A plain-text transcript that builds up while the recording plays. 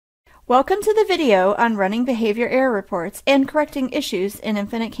Welcome to the video on running behavior error reports and correcting issues in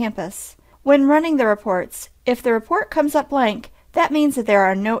Infinite Campus. When running the reports, if the report comes up blank, that means that there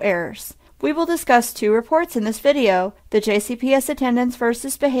are no errors. We will discuss two reports in this video, the JCPS Attendance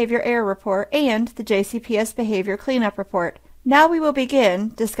versus Behavior Error Report and the JCPS Behavior Cleanup Report. Now we will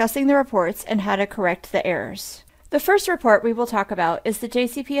begin discussing the reports and how to correct the errors. The first report we will talk about is the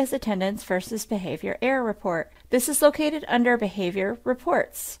JCPS Attendance versus Behavior Error Report. This is located under Behavior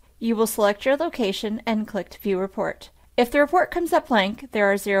Reports. You will select your location and click to View Report. If the report comes up blank,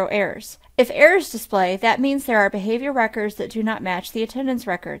 there are 0 errors. If errors display, that means there are behavior records that do not match the attendance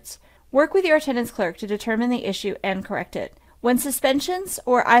records. Work with your attendance clerk to determine the issue and correct it. When suspensions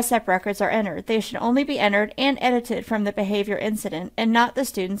or ISAP records are entered, they should only be entered and edited from the behavior incident and not the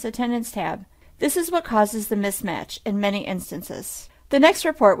student's attendance tab. This is what causes the mismatch in many instances. The next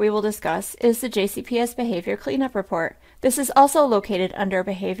report we will discuss is the JCPS Behavior Cleanup Report. This is also located under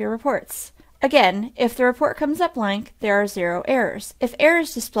Behavior Reports. Again, if the report comes up blank, there are 0 errors. If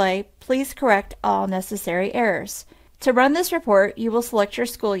errors display, please correct all necessary errors. To run this report, you will select your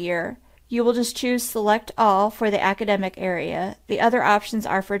school year. You will just choose Select All for the academic area. The other options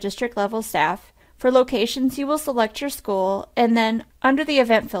are for district level staff. For locations, you will select your school, and then under the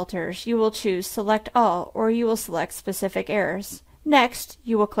event filters, you will choose Select All, or you will select specific errors. Next,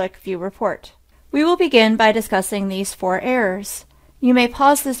 you will click View Report. We will begin by discussing these 4 errors. You may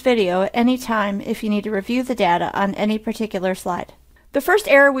pause this video at any time if you need to review the data on any particular slide. The first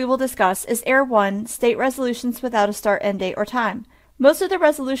error we will discuss is Error 1, State Resolutions without a start, end date, or time. Most of the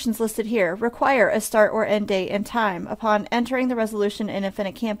resolutions listed here require a start or end date and time upon entering the resolution in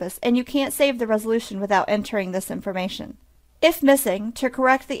Infinite Campus, and you can't save the resolution without entering this information. If missing, to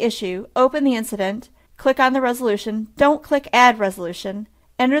correct the issue, open the incident, click on the resolution, don't click Add Resolution,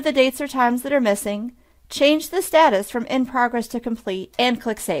 enter the dates or times that are missing, change the status from In Progress to Complete, and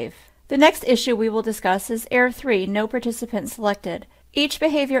click Save. The next issue we will discuss is Error 3, No Participant Selected. Each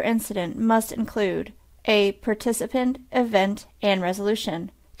behavior incident must include a participant, event, and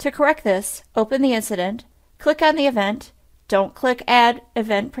resolution. To correct this, open the incident, click on the event, don't click Add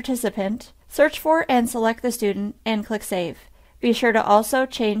Event Participant, search for and select the student, and click Save. Be sure to also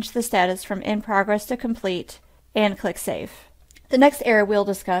change the status from In Progress to Complete, and click Save. The next error we'll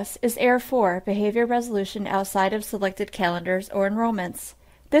discuss is Error 4, Behavior Resolution outside of selected calendars or enrollments.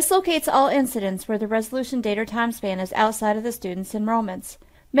 This locates all incidents where the resolution date or time span is outside of the student's enrollments.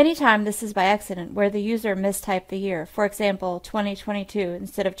 Many times this is by accident where the user mistyped the year, for example 2022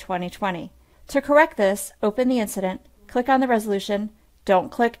 instead of 2020. To correct this, open the incident, click on the resolution,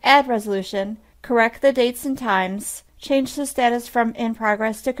 don't click Add Resolution, correct the dates and times, change the status from In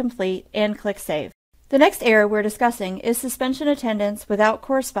Progress to Complete, and click Save. The next error we're discussing is suspension attendance without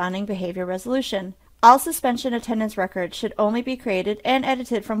corresponding behavior resolution. All suspension attendance records should only be created and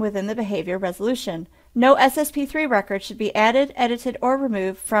edited from within the behavior resolution. No SSP3 record should be added, edited, or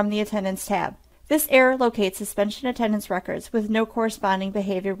removed from the attendance tab. This error locates suspension attendance records with no corresponding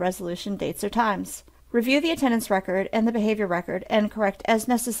behavior resolution dates or times. Review the attendance record and the behavior record and correct as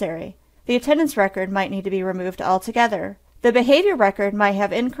necessary. The attendance record might need to be removed altogether. The behavior record might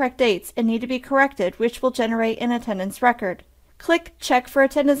have incorrect dates and need to be corrected, which will generate an attendance record. Click Check for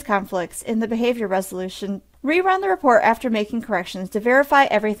Attendance Conflicts in the behavior resolution. Rerun the report after making corrections to verify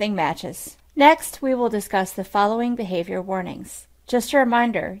everything matches. Next, we will discuss the following behavior warnings. Just a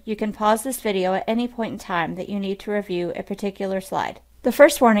reminder, you can pause this video at any point in time that you need to review a particular slide. The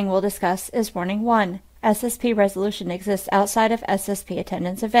first warning we'll discuss is Warning 1. SSP resolution exists outside of SSP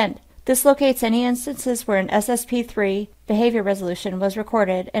attendance event. This locates any instances where an SSP3 behavior resolution was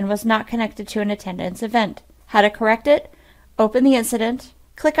recorded and was not connected to an attendance event. How to correct it? Open the incident,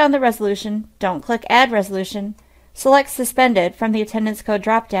 click on the resolution, don't click Add Resolution, select Suspended from the attendance code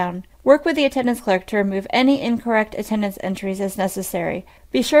dropdown. Work with the attendance clerk to remove any incorrect attendance entries as necessary.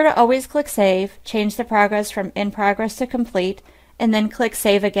 Be sure to always click Save, change the progress from In Progress to Complete, and then click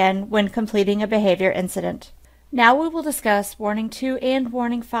Save again when completing a behavior incident. Now we will discuss Warning 2 and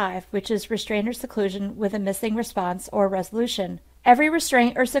Warning 5, which is restraint or seclusion with a missing response or resolution. Every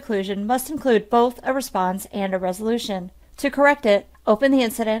restraint or seclusion must include both a response and a resolution. To correct it, open the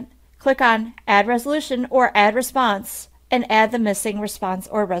incident, click on Add Resolution or Add Response, and add the missing response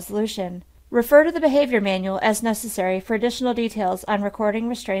or resolution. Refer to the behavior manual as necessary for additional details on recording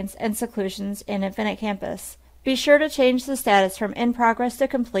restraints and seclusions in Infinite Campus. Be sure to change the status from In Progress to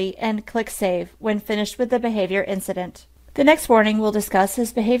Complete and click Save when finished with the behavior incident. The next warning we'll discuss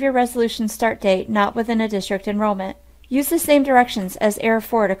is Behavior Resolution Start Date not within a district enrollment. Use the same directions as Error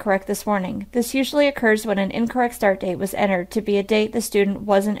 4 to correct this warning. This usually occurs when an incorrect start date was entered to be a date the student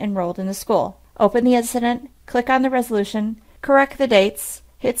wasn't enrolled in the school. Open the incident, click on the resolution, correct the dates,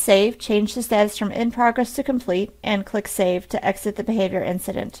 Hit Save, change the status from in progress to complete, and click Save to exit the behavior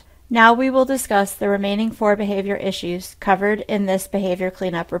incident. Now we will discuss the remaining 4 behavior issues covered in this behavior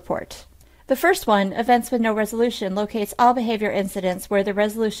cleanup report. The first one, Events with no resolution, locates all behavior incidents where the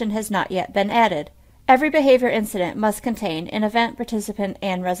resolution has not yet been added. Every behavior incident must contain an event, participant,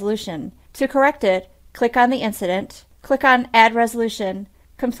 and resolution. To correct it, click on the incident, click on Add Resolution,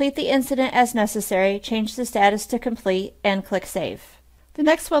 complete the incident as necessary, change the status to complete, and click Save. The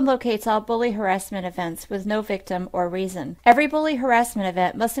next one locates all bully harassment events with no victim or reason. Every bully harassment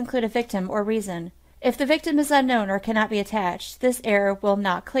event must include a victim or reason. If the victim is unknown or cannot be attached, this error will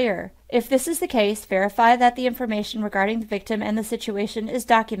not clear. If this is the case, verify that the information regarding the victim and the situation is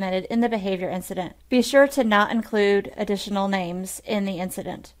documented in the behavior incident. Be sure to not include additional names in the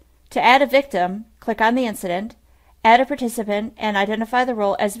incident. To add a victim, click on the incident, add a participant, and identify the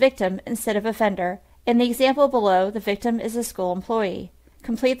role as victim instead of offender. In the example below, the victim is a school employee.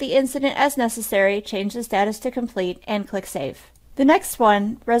 Complete the incident as necessary, change the status to complete, and click Save. The next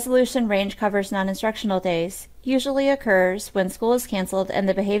one, resolution range covers non-instructional days, usually occurs when school is canceled and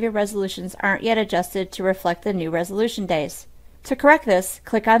the behavior resolutions aren't yet adjusted to reflect the new resolution days. To correct this,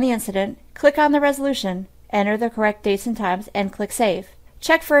 click on the incident, click on the resolution, enter the correct dates and times, and click Save.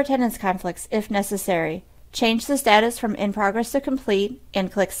 Check for attendance conflicts if necessary. Change the status from in progress to complete,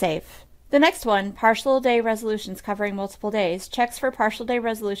 and click Save. The next one, partial day resolutions covering multiple days, checks for partial day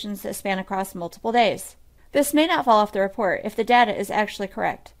resolutions that span across multiple days. This may not fall off the report if the data is actually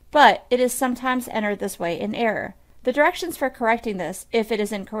correct, but it is sometimes entered this way in error. The directions for correcting this, if it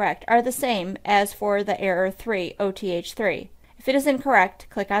is incorrect, are the same as for the error 3, OTH3. If it is incorrect,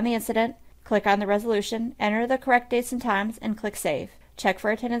 click on the incident, click on the resolution, enter the correct dates and times, and click Save. Check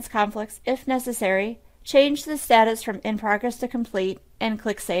for attendance conflicts if necessary, change the status from in progress to complete, and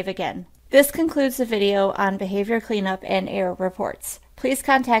click Save again. This concludes the video on behavior cleanup and error reports. Please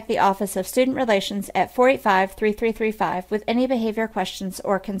contact the Office of Student Relations at 485-3335 with any behavior questions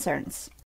or concerns.